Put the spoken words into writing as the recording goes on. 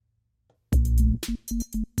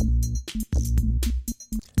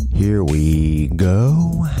Here we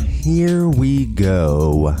go. Here we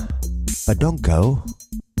go. But don't go.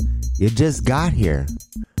 You just got here.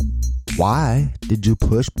 Why did you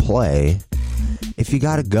push play if you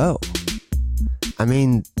gotta go? I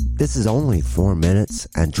mean, this is only 4 minutes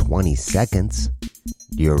and 20 seconds.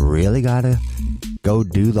 Do you really gotta go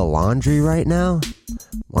do the laundry right now?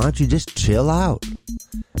 Why don't you just chill out?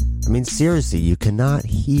 I mean, seriously, you cannot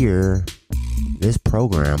hear this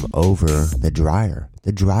program over the dryer.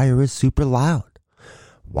 The dryer is super loud.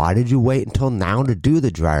 Why did you wait until now to do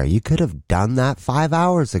the dryer? You could have done that 5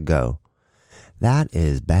 hours ago. That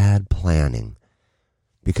is bad planning.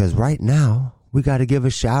 Because right now, we got to give a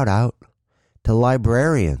shout out to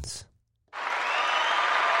librarians.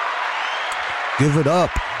 Give it up,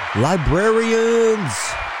 librarians!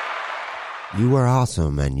 You are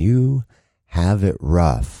awesome and you have it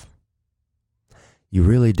rough. You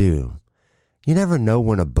really do. You never know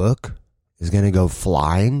when a book is going to go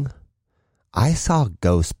flying. I saw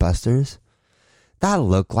Ghostbusters. That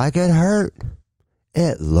looked like it hurt.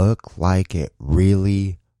 It looked like it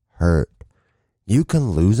really hurt. You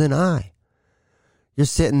can lose an eye. You're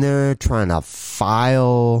sitting there trying to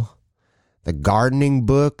file the gardening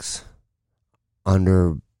books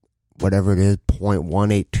under whatever it is,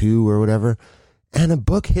 0.182 or whatever, and a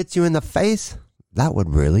book hits you in the face. That would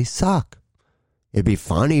really suck. It'd be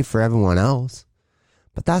funny for everyone else,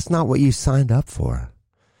 but that's not what you signed up for.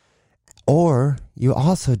 Or you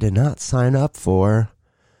also did not sign up for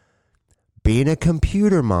being a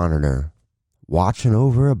computer monitor, watching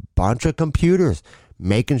over a bunch of computers,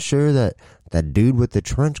 making sure that that dude with the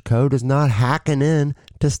trench coat is not hacking in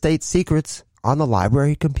to state secrets on the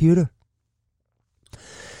library computer.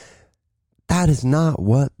 That is not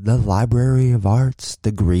what the Library of Arts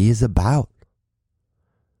degree is about.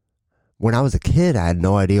 When I was a kid, I had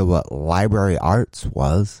no idea what library arts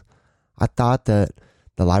was. I thought that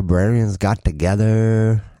the librarians got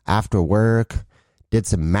together after work, did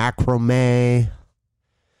some macrame,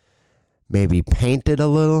 maybe painted a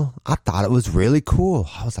little. I thought it was really cool.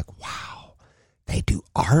 I was like, wow, they do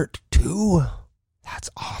art too? That's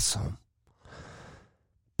awesome.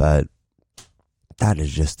 But that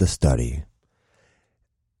is just a study.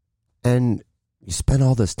 And you spend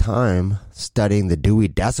all this time studying the Dewey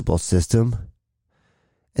Decimal System,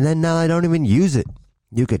 and then now I don't even use it.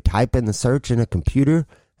 You could type in the search in a computer,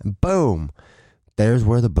 and boom, there's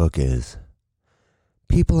where the book is.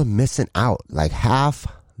 People are missing out. Like half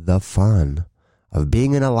the fun of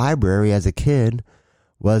being in a library as a kid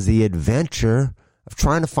was the adventure of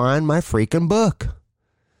trying to find my freaking book.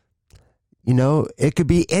 You know, it could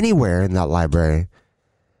be anywhere in that library.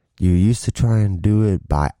 You used to try and do it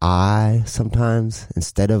by eye sometimes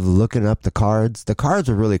instead of looking up the cards. The cards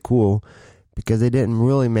were really cool because they didn't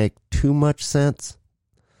really make too much sense.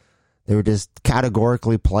 They were just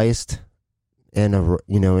categorically placed in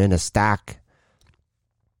a stack.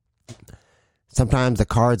 Sometimes the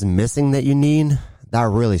cards missing that you need, that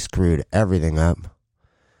really screwed everything up.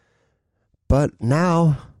 But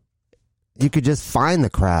now you could just find the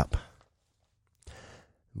crap.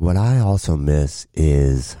 What I also miss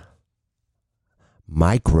is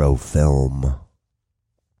microfilm.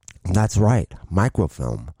 That's right,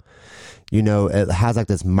 microfilm. You know, it has like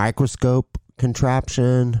this microscope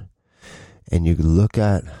contraption, and you look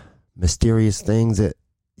at mysterious things. It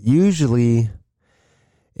usually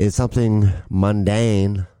is something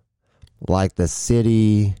mundane, like the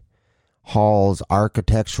city hall's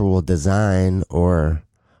architectural design or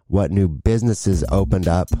what new businesses opened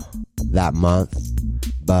up that month.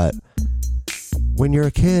 But when you're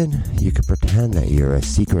a kid, you could pretend that you're a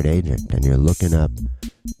secret agent and you're looking up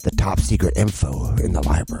the top secret info in the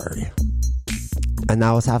library. And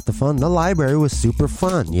that was half the fun. The library was super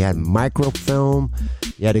fun. You had microfilm.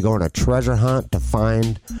 You had to go on a treasure hunt to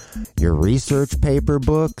find your research paper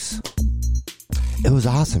books. It was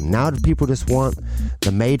awesome. Now people just want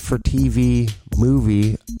the made-for-TV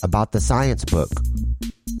movie about the science book.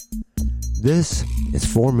 This is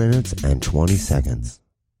 4 minutes and 20 seconds.